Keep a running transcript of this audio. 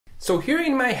So here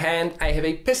in my hand I have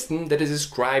a piston that is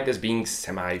described as being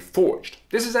semi-forged.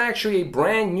 This is actually a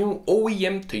brand new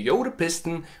OEM Toyota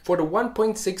piston for the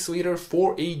 1.6 liter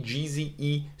 4A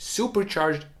GZE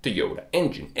supercharged Toyota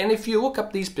engine. And if you look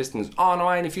up these pistons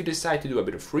online, if you decide to do a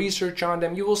bit of research on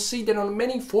them, you will see that on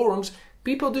many forums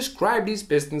people describe these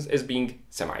pistons as being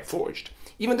semi-forged.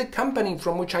 Even the company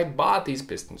from which I bought these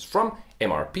pistons from,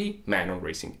 MRP, Man-On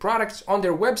Racing Products, on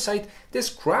their website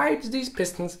describes these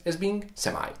pistons as being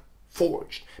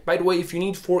semi-forged. By the way, if you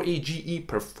need 4AGE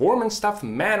performance stuff,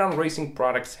 Man-On Racing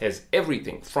Products has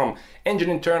everything from engine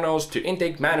internals to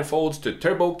intake manifolds to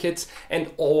turbo kits,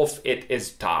 and all of it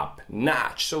is top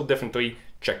notch. So definitely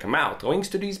check them out. Links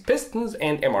to these pistons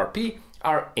and MRP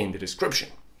are in the description.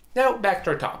 Now back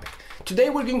to our topic. Today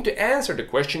we're going to answer the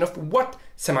question of what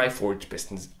semi-forged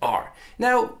pistons are.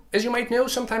 Now, as you might know,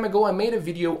 some time ago I made a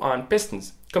video on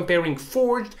pistons, comparing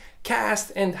forged,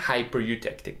 cast and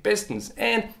hypereutectic pistons.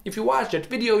 And if you watch that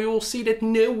video, you will see that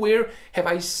nowhere have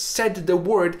I said the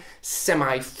word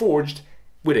semi-forged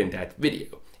within that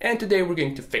video. And today we're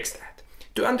going to fix that.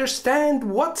 To understand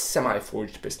what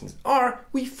semi-forged pistons are,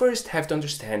 we first have to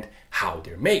understand how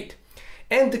they're made.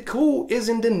 And the clue is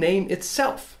in the name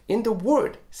itself, in the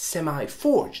word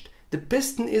semi-forged. The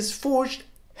piston is forged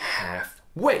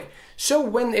halfway. So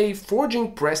when a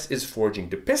forging press is forging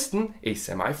the piston, a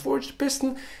semi-forged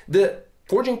piston, the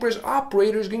forging press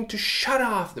operator is going to shut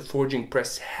off the forging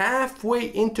press halfway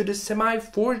into the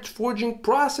semi-forged forging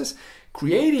process,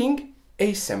 creating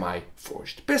a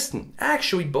semi-forged piston.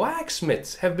 Actually,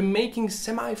 blacksmiths have been making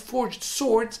semi-forged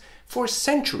swords for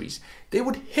centuries. They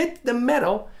would hit the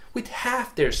metal with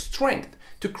half their strength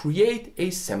to create a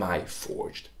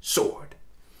semi-forged sword.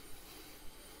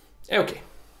 Okay,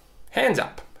 hands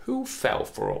up. Who fell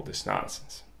for all this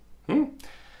nonsense?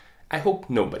 I hope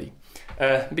nobody,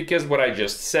 because what I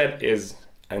just said is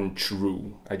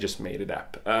untrue. I just made it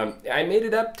up. I made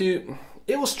it up to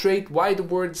illustrate why the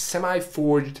word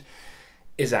semi-forged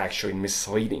is actually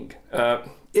misleading.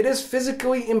 It is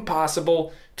physically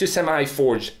impossible to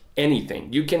semi-forge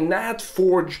anything. You cannot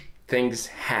forge things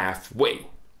halfway.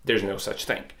 There's no such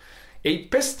thing. A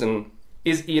piston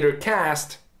is either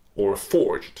cast or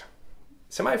forged.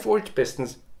 Semi-forged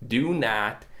pistons do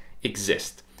not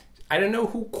exist. I don't know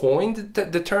who coined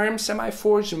the term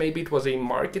semi-forged. Maybe it was a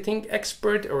marketing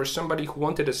expert or somebody who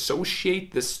wanted to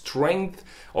associate the strength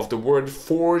of the word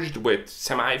forged with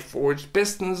semi-forged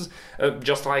pistons,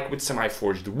 just like with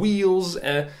semi-forged wheels.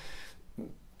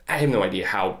 I have no idea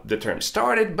how the term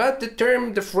started, but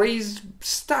the phrase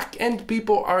stuck and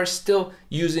people are still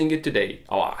using it today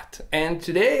a lot. And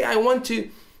today I want to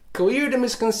clear the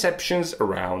misconceptions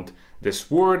around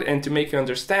this word and to make you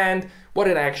understand what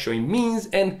it actually means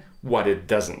and what it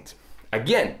doesn't.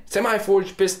 Again,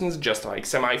 semi-forged pistons, just like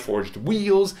semi-forged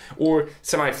wheels or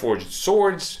semi-forged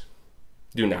swords,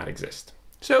 do not exist.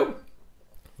 So,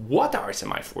 what are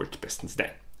semi-forged pistons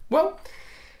then? Well,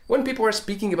 when people are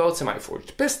speaking about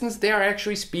semi-forged pistons, they are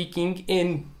actually speaking,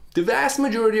 in the vast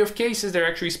majority of cases, they're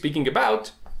actually speaking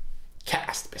about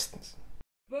cast pistons.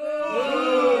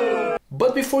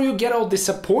 But before you get all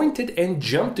disappointed and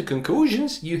jump to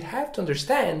conclusions, you have to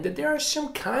understand that there are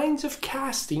some kinds of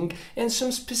casting and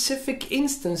some specific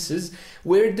instances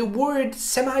where the word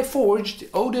semi-forged,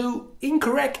 although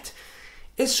incorrect,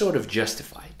 is sort of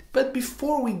justified. But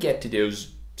before we get to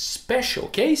those special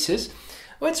cases,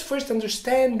 let's first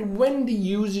understand when the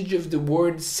usage of the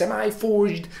word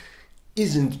semi-forged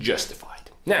isn't justified.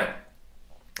 Now,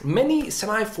 many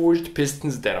semi-forged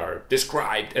pistons that are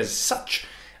described as such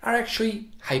are actually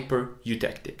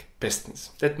hypereutectic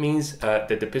pistons. That means that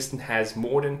the piston has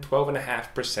more than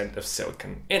 12.5% of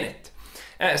silicon in it.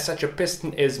 As such, a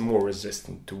piston is more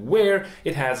resistant to wear,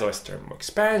 it has less thermal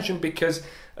expansion because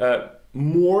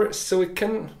more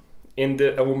silicon in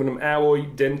the aluminum alloy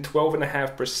than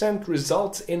 12.5%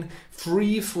 results in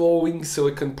free-flowing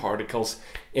silicon particles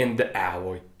in the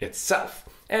alloy itself.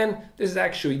 And this is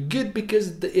actually good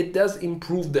because it does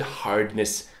improve the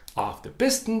hardness of the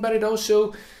piston, but it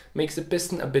also makes the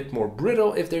piston a bit more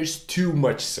brittle if there's too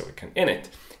much silicon in it.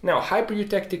 Now,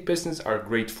 hypereutectic pistons are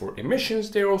great for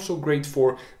emissions. They're also great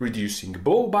for reducing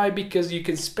blow-by because you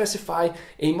can specify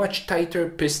a much tighter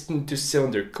piston to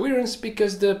cylinder clearance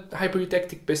because the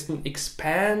hypereutectic piston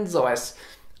expands less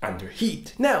under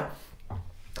heat. Now,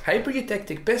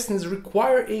 hypereutectic pistons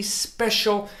require a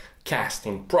special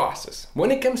casting process.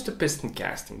 When it comes to piston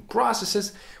casting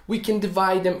processes, we can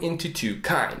divide them into two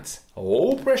kinds: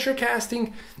 low pressure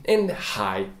casting and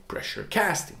high pressure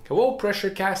casting. Low pressure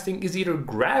casting is either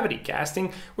gravity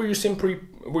casting, where you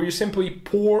simply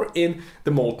pour in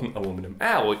the molten aluminum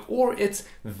alloy, or it's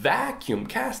vacuum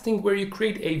casting, where you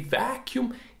create a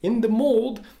vacuum in the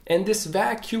mold, and this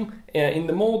vacuum in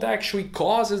the mold actually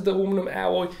causes the aluminum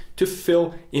alloy to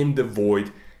fill in the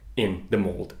void in the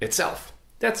mold itself.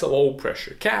 That's a low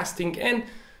pressure casting, and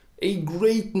a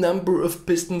great number of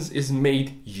pistons is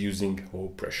made using low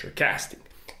pressure casting.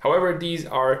 However, these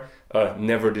are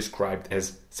never described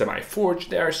as semi-forged.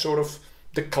 They are sort of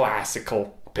the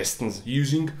classical pistons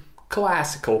using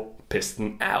classical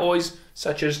piston alloys,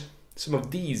 such as some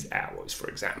of these alloys, for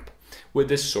example, with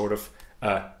this sort of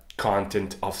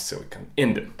content of silicon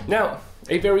in them. Now,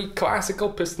 a very classical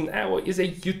piston alloy is a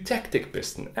eutectic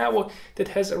piston alloy that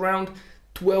has around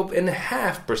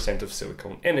 12.5% of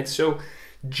silicon in it. So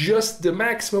just the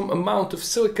maximum amount of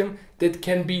silicon that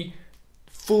can be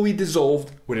fully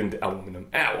dissolved within the aluminum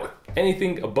alloy.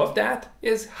 Anything above that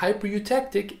is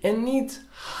hypereutectic and needs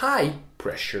high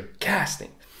pressure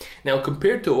casting. Now,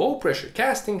 compared to low pressure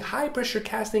casting, high pressure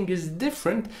casting is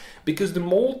different because the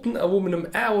molten aluminum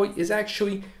alloy is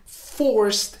actually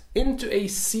forced into a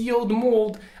sealed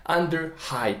mold under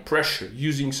high pressure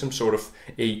using some sort of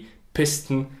a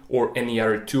piston or any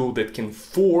other tool that can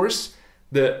force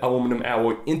the aluminum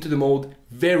alloy into the mold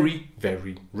very,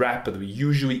 very rapidly,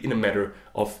 usually in a matter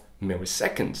of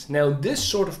milliseconds. Now, this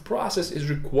sort of process is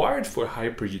required for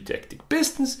hypereutectic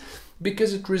pistons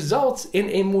because it results in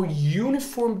a more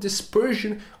uniform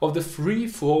dispersion of the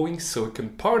free-flowing silicon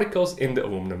particles in the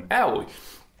aluminum alloy.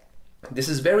 This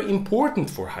is very important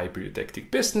for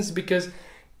hypereutectic pistons because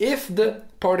if the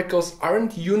particles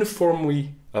aren't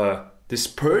uniformly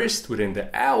dispersed within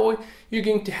the alloy, you're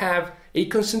going to have a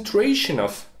concentration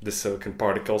of the silicon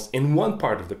particles in one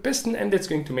part of the piston, and that's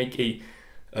going to make a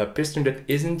piston that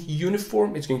isn't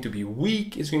uniform. It's going to be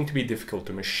weak, it's going to be difficult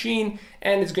to machine,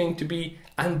 and it's going to be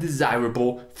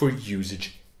undesirable for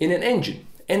usage in an engine.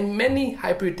 And many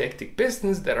hypereutectic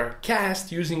pistons that are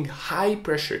cast using high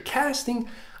pressure casting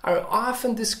are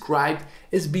often described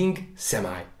as being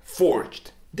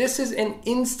semi-forged. This is an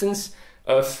instance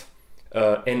of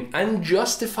an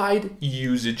unjustified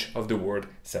usage of the word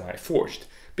semi-forged,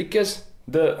 because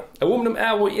the aluminum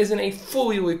alloy is in a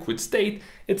fully liquid state.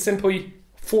 It's simply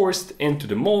forced into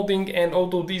the molding, and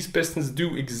although these pistons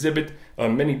do exhibit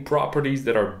many properties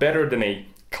that are better than a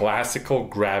classical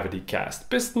gravity cast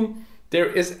piston, there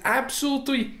is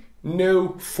absolutely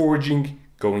no forging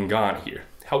going on here.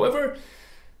 However,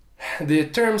 the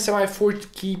term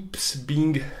semi-forged keeps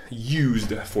being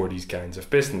used for these kinds of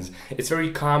pistons. It's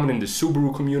very common in the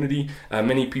Subaru community.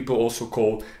 Many people also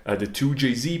call the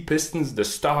 2JZ pistons, the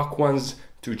stock ones,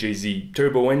 2JZ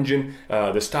turbo engine.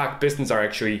 The stock pistons are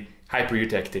actually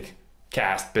hypereutectic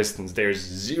cast pistons. There's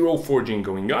zero forging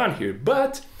going on here,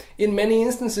 but in many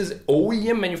instances,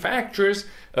 OEM manufacturers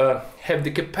have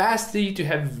the capacity to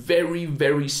have very,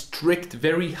 very strict,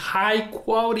 very high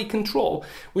quality control,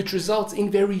 which results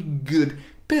in very good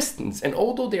pistons. And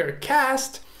although they are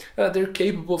cast, they're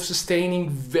capable of sustaining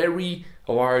very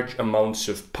large amounts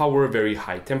of power, very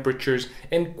high temperatures,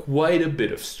 and quite a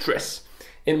bit of stress.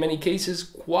 In many cases,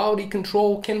 quality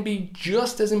control can be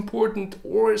just as important,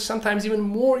 or sometimes even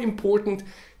more important,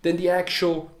 than the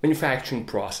actual manufacturing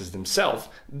process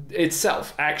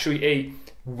itself. Actually, a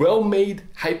well-made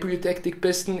hypereutectic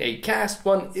piston, a cast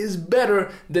one, is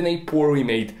better than a poorly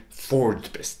made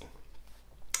forged piston.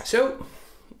 So,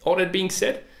 all that being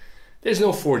said, there's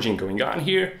no forging going on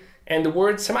here, and the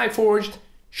word semi-forged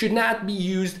should not be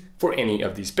used for any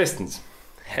of these pistons.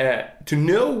 To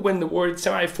know when the word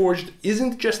semi-forged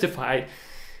isn't justified,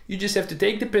 you just have to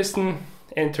take the piston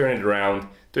and turn it around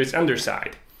to its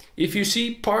underside. If you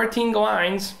see parting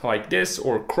lines like this,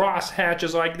 or cross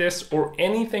hatches like this, or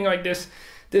anything like this,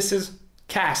 this is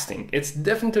casting. It's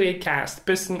definitely a cast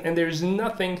piston, and there's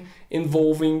nothing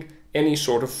involving any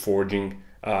sort of forging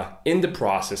in the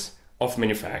process of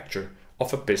manufacture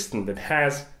of a piston that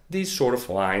has these sort of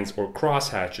lines or cross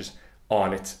hatches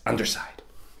on its underside.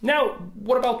 Now,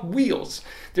 what about wheels?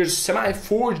 There's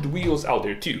semi-forged wheels out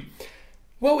there too.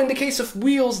 Well, in the case of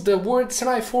wheels, the word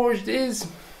semi-forged is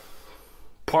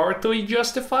partly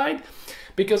justified,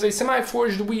 because a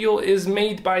semi-forged wheel is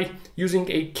made by using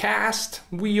a cast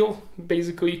wheel,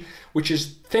 basically, which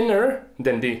is thinner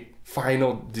than the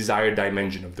final desired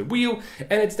dimension of the wheel,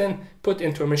 and it's then put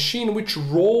into a machine which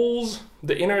rolls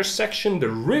the inner section, the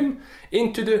rim,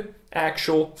 into the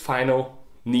actual final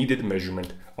needed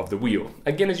measurement of the wheel.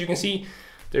 Again, as you can see,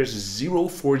 there's zero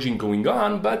forging going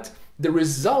on, but the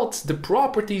results, the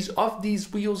properties of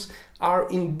these wheels are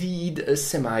indeed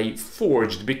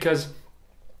semi-forged, because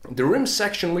The rim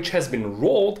section, which has been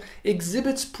rolled,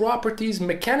 exhibits properties,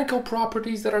 mechanical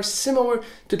properties that are similar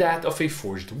to that of a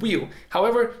forged wheel.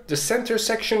 However, the center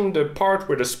section, the part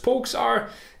where the spokes are,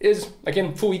 is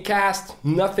again fully cast,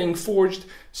 nothing forged,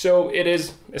 so it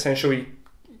is essentially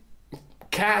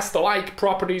cast-like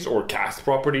properties or cast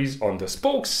properties on the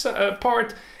spokes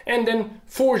part, and then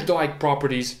forged-like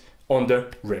properties on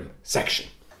the rim section.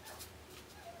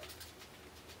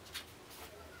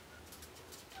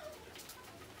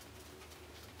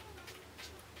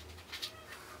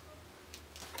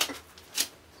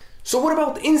 So what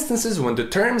about instances when the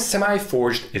term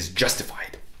semi-forged is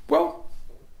justified? Well,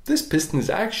 this piston is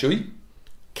actually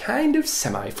kind of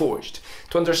semi-forged.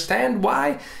 To understand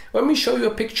why, let me show you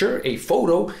a picture, a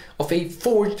photo of a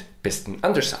forged piston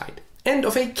underside and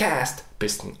of a cast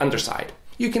piston underside.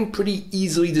 You can pretty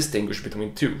easily distinguish between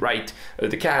the two, right?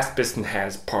 The cast piston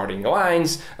has parting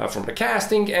lines from the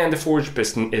casting, and the forged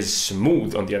piston is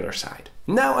smooth on the other side.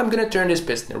 Now I'm going to turn this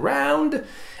piston around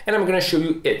and I'm going to show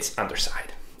you its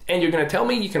underside. And you're going to tell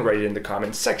me, you can write it in the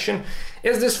comments section,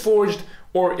 is this forged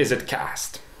or is it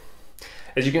cast?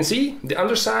 As you can see, the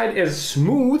underside is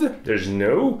smooth, there's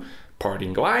no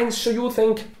parting lines, so you will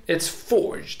think it's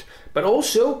forged. But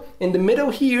also, in the middle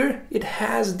here, it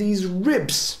has these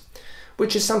ribs,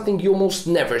 which is something you almost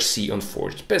never see on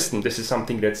forged piston. This is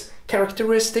something that's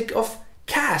characteristic of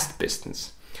cast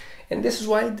pistons. And this is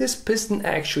why this piston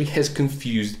actually has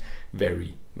confused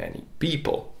very many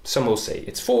people. Some will say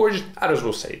it's forged, others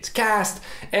will say it's cast,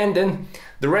 and then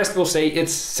the rest will say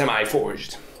it's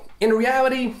semi-forged. In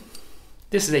reality,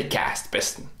 this is a cast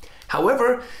piston.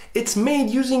 However, it's made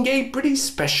using a pretty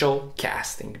special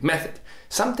casting method,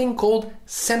 something called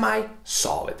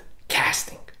semi-solid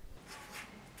casting.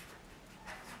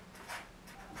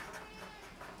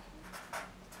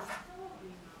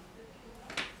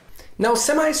 Now,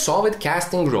 semi-solid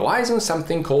casting relies on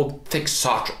something called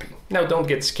thixotropy. Now, don't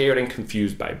get scared and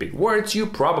confused by big words. You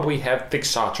probably have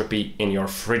thixotropy in your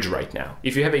fridge right now.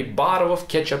 If you have a bottle of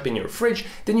ketchup in your fridge,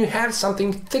 then you have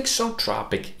something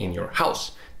thixotropic in your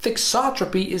house.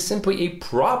 Thixotropy is simply a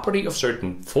property of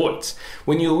certain fluids.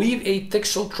 When you leave a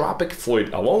thixotropic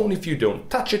fluid alone, if you don't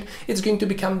touch it, it's going to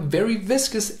become very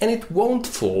viscous and it won't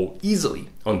flow easily.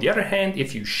 On the other hand,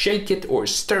 if you shake it or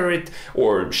stir it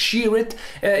or shear it,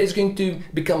 it's going to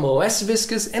become less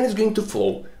viscous and it's going to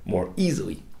flow more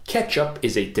easily. Ketchup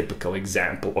is a typical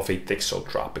example of a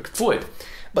thixotropic fluid.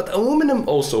 But aluminum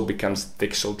also becomes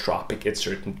thixotropic at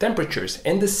certain temperatures,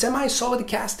 and the semi-solid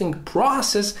casting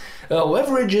process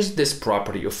leverages this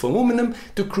property of aluminum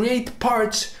to create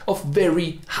parts of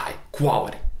very high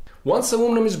quality. Once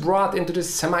aluminum is brought into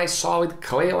this semi-solid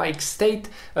clay-like state,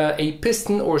 a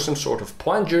piston or some sort of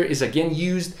plunger is again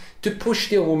used to push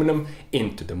the aluminum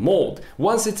into the mold.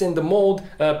 Once it's in the mold,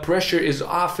 pressure is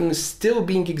often still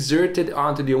being exerted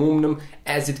onto the aluminum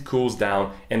as it cools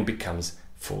down and becomes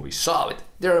fully solid.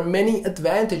 There are many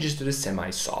advantages to the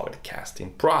semi-solid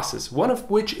casting process, one of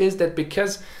which is that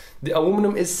because the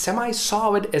aluminum is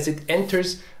semi-solid as it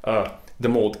enters the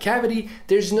mold cavity,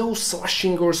 there's no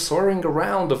slushing or slurring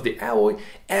around of the alloy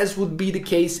as would be the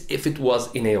case if it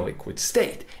was in a liquid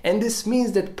state. And this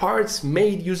means that parts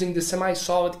made using the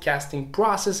semi-solid casting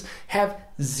process have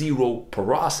zero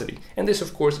porosity. And this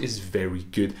of course is very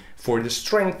good for the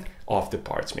strength of the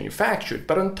parts manufactured.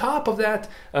 But on top of that,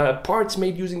 parts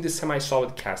made using the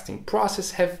semi-solid casting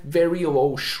process have very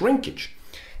low shrinkage.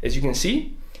 As you can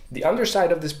see, the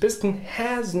underside of this piston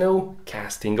has no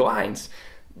casting lines,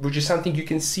 which is something you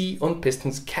can see on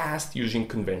pistons cast using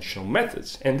conventional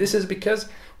methods. And this is because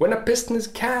when a piston is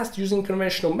cast using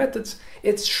conventional methods,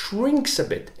 it shrinks a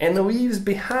bit and leaves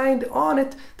behind on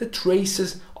it the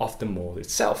traces of the mold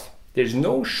itself. There's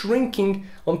no shrinking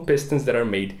on pistons that are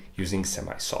made using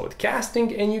semi-solid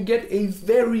casting, and you get a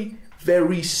very,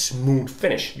 very smooth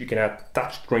finish. You cannot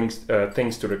touch things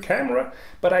to the camera,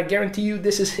 but I guarantee you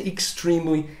this is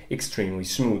extremely, extremely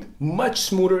smooth. Much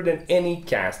smoother than any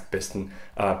cast piston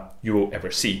you will ever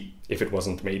see if it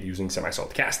wasn't made using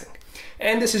semi-solid casting.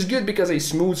 And this is good because a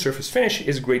smooth surface finish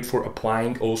is great for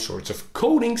applying all sorts of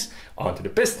coatings onto the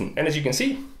piston. And as you can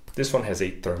see, this one has a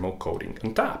thermal coating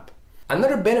on top.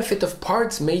 Another benefit of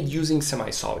parts made using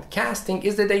semi-solid casting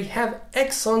is that they have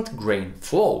excellent grain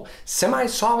flow.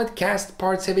 Semi-solid cast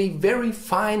parts have a very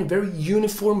fine, very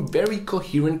uniform, very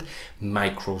coherent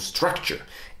microstructure.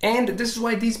 And this is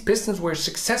why these pistons were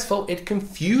successful at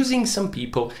confusing some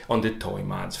people on the Toy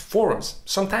Mods forums.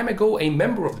 Some time ago, a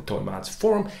member of the Toy Mods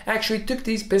forum actually took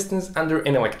these pistons under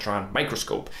an electron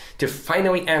microscope to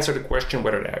finally answer the question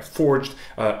whether they are forged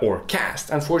or cast.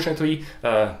 Unfortunately,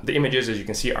 the images, as you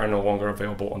can see, are no longer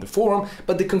available on the forum,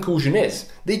 but the conclusion is,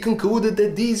 they concluded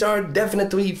that these are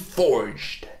definitely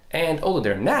forged. And although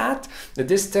they're not,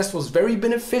 this test was very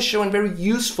beneficial and very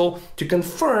useful to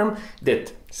confirm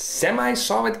that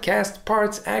semi-solid cast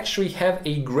parts actually have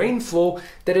a grain flow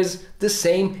that is the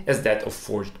same as that of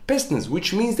forged pistons,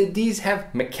 which means that these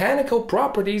have mechanical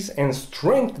properties and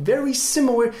strength very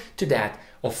similar to that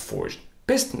of forged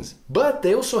pistons. But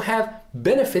they also have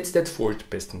benefits that forged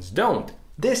pistons don't.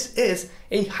 This is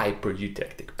a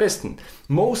hypereutectic piston.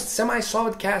 Most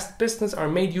semi-solid cast pistons are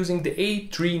made using the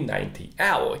A390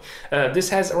 alloy. This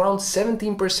has around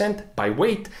 17% by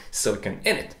weight silicon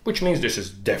in it, which means this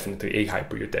is definitely a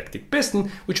hypereutectic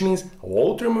piston, which means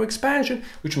low thermal expansion,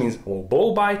 which means low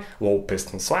blow-by, low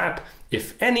piston slap,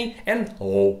 if any, and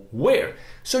low wear.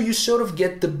 So you sort of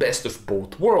get the best of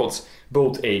both worlds,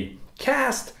 both a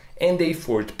cast and a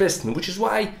forged piston, which is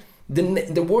why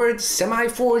the word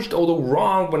semi-forged, although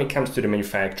wrong when it comes to the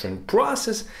manufacturing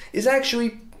process, is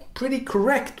actually pretty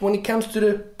correct when it comes to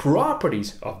the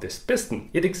properties of this piston.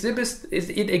 It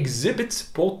exhibits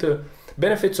both the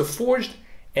benefits of forged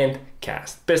and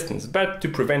cast pistons. But to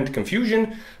prevent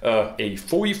confusion, a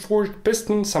fully forged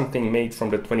piston, something made from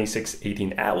the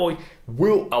 2618 alloy,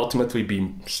 will ultimately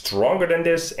be stronger than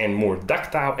this and more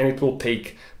ductile, and it will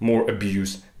take more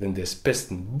abuse than this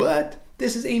piston. But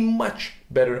this is a much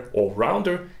better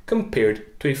all-rounder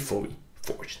compared to a fully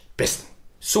forged piston.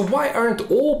 So why aren't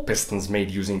all pistons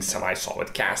made using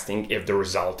semi-solid casting if the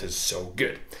result is so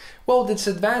good? Well, the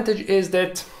disadvantage is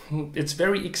that it's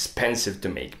very expensive to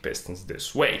make pistons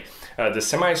this way. The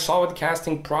semi-solid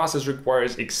casting process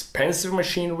requires expensive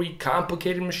machinery,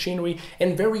 complicated machinery,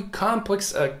 and very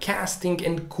complex casting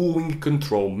and cooling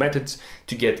control methods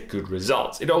to get good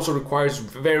results. It also requires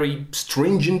very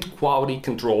stringent quality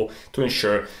control to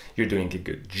ensure you're doing a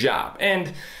good job.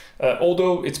 And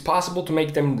although it's possible to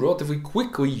make them relatively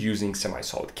quickly using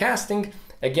semi-solid casting,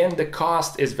 again, the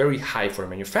cost is very high for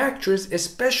manufacturers,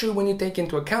 especially when you take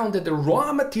into account that the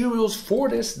raw materials for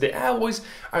this, the alloys,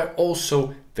 are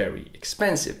also very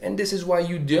expensive. And this is why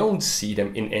you don't see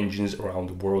them in engines around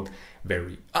the world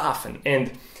very often.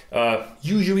 And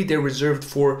usually they're reserved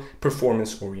for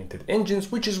performance-oriented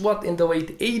engines, which is what in the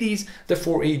late 80s the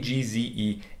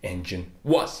 4AGZE engine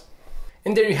was.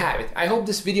 And there you have it. I hope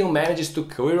this video manages to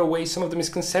clear away some of the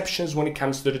misconceptions when it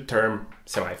comes to the term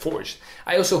semi-forged.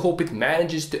 I also hope it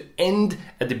manages to end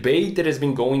a debate that has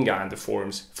been going on in the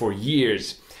forums for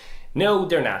years. No,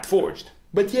 they're not forged.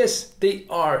 But yes, they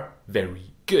are very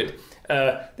good.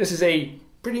 This is a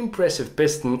pretty impressive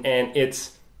piston, and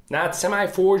it's not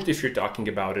semi-forged if you're talking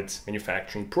about its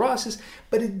manufacturing process,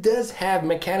 but it does have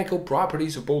mechanical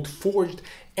properties of both forged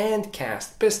and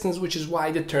cast pistons, which is why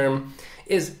the term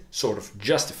is sort of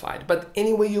justified. But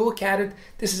any way you look at it,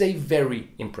 this is a very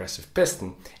impressive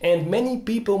piston. And many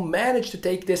people manage to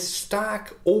take this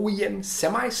stock OEM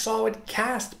semi-solid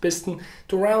cast piston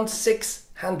to around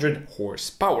 600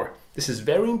 horsepower. This is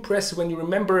very impressive when you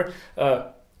remember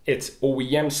its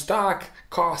OEM stock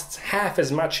costs half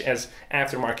as much as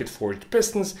aftermarket forged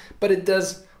pistons, but it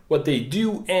does what they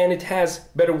do, and it has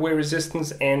better wear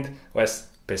resistance and less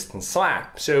piston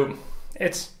slap. So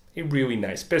it's a really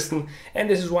nice piston, and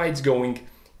this is why it's going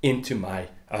into my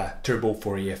Turbo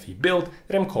 4AFE build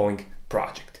that I'm calling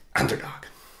Project Underdog.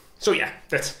 So yeah,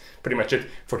 that's pretty much it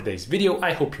for today's video.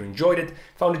 I hope you enjoyed it,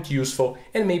 found it useful,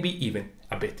 and maybe even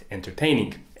a bit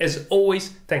entertaining. As always,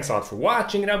 thanks a lot for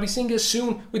watching, and I'll be seeing you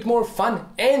soon with more fun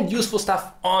and useful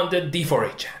stuff on the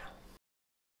D4A channel.